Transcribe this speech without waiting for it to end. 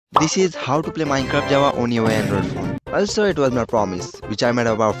This is how to play Minecraft Java on your Android phone. Also, it was my promise, which I made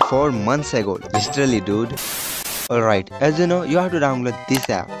about 4 months ago. Literally, dude. Alright, as you know, you have to download this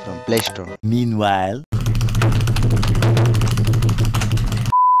app from Play Store. Meanwhile,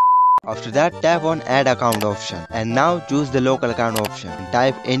 after that, tap on Add Account option and now choose the local account option and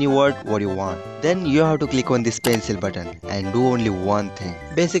type any word what you want. Then you have to click on this pencil button and do only one thing.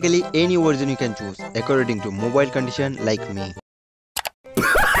 Basically, any version you can choose according to mobile condition like me.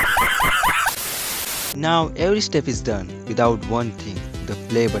 Now every step is done without one thing, the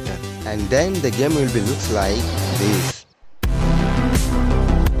play button. And then the game will be looks like this.